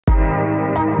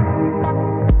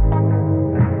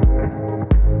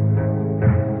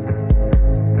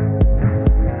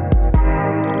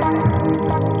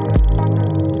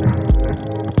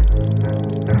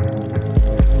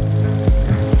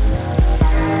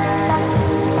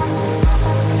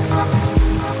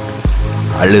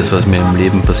Alles, was mir im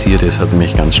Leben passiert ist, hat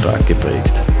mich ganz stark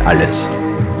geprägt. Alles.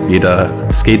 Jeder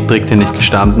Skatetrick, den ich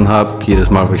gestanden habe, jedes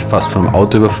Mal, wo ich fast vom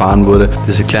Auto überfahren wurde,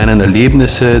 diese kleinen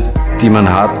Erlebnisse, die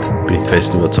man hat, bin ich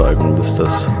fest überzeugt, dass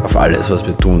das auf alles, was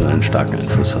wir tun, einen starken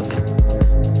Einfluss hat.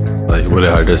 Ich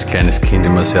wurde halt als kleines Kind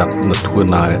immer sehr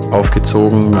naturnahe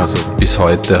aufgezogen. Also bis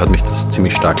heute hat mich das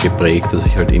ziemlich stark geprägt, dass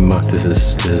ich halt immer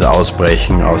dieses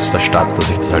Ausbrechen aus der Stadt,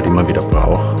 dass ich das halt immer wieder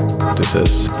brauche.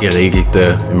 Dieses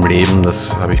Geregelte im Leben,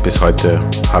 das habe ich bis heute,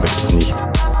 habe ich das nicht.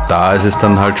 Da ist es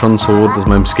dann halt schon so, dass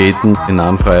man im Skaten die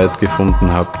Nahfreiheit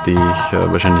gefunden habe, die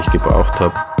ich wahrscheinlich gebraucht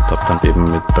habe. Ich habe dann eben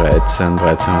mit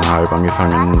 13,5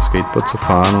 angefangen, Skateboard zu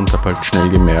fahren und habe halt schnell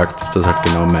gemerkt, dass das halt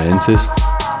genau meins ist.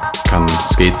 Ich kann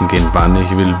skaten gehen, wann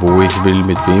ich will, wo ich will,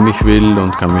 mit wem ich will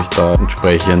und kann mich da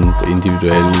entsprechend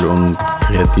individuell und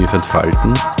kreativ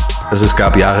entfalten. Also es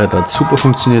gab Jahre, da hat es super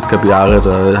funktioniert, gab Jahre,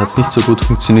 da hat es nicht so gut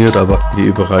funktioniert, aber wie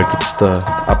überall gibt es da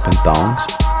Up and Downs.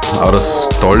 Aber das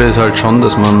Tolle ist halt schon,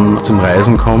 dass man zum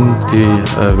Reisen kommt, die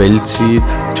Welt sieht,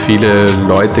 viele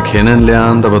Leute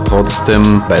kennenlernt, aber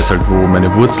trotzdem weiß halt, wo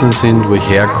meine Wurzeln sind, wo ich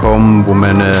herkomme, wo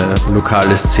meine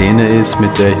lokale Szene ist,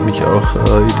 mit der ich mich auch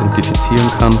identifizieren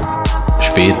kann.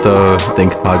 Später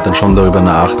denkt man halt dann schon darüber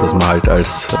nach, dass man halt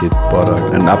als Skateboarder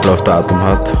ein Ablaufdatum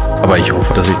hat. Aber ich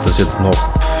hoffe, dass ich das jetzt noch,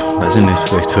 weiß ich nicht,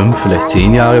 vielleicht 5, vielleicht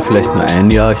 10 Jahre, vielleicht nur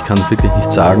ein Jahr, ich kann es wirklich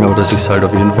nicht sagen, aber dass ich es halt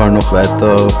auf jeden Fall noch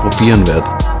weiter probieren werde.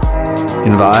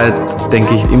 In Wahrheit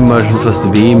denke ich immer schon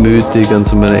fast wehmütig an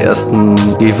so meine ersten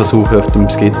Gehversuche auf dem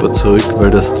Skateboard zurück,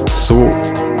 weil das so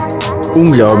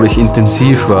unglaublich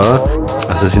intensiv war.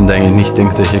 Also es sind eigentlich nicht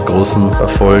irgendwelche großen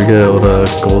Erfolge oder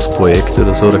Großprojekte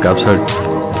oder so, da gab es halt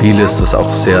vieles, was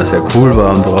auch sehr, sehr cool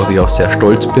war und worauf ich auch sehr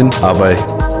stolz bin, aber ich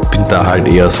bin da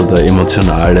halt eher so der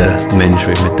emotionale Mensch,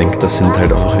 wo ich mir denke, das sind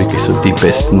halt auch wirklich so die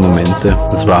besten Momente.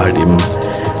 Das war halt eben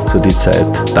so die Zeit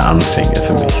der Anfänge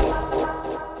für mich.